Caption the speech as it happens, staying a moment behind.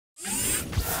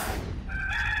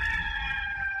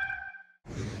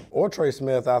OrTre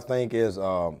Smith, I think, is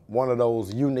one of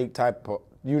those unique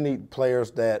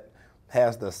players that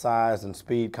has the size and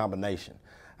speed combination.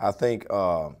 I think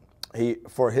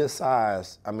for his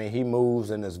size, I mean, he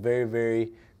moves and is very,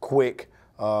 very quick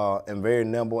and very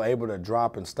nimble, able to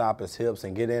drop and stop his hips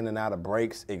and get in and out of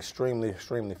breaks extremely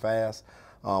fast.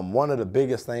 One of the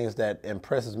biggest things that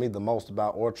impresses me the most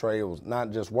about OrTre was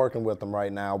not just working with him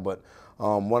right now, but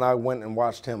when I went and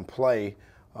watched him play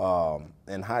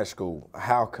in high school,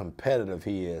 how competitive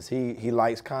he is. He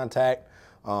likes contact.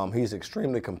 He's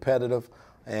extremely competitive,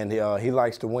 and he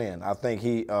likes to win. I think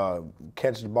he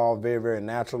catches the ball very, very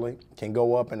naturally, can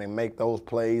go up and make those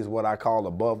plays, what I call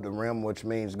above the rim, which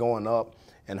means going up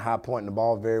and high pointing the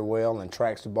ball very well, and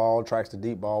tracks the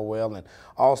deep ball well. And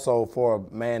also for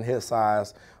a man his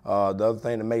size, the other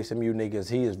thing that makes him unique is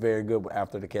he is very good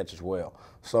after the catch as well.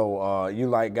 So you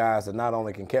like guys that not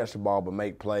only can catch the ball but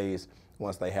make plays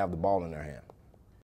once they have the ball in their hand.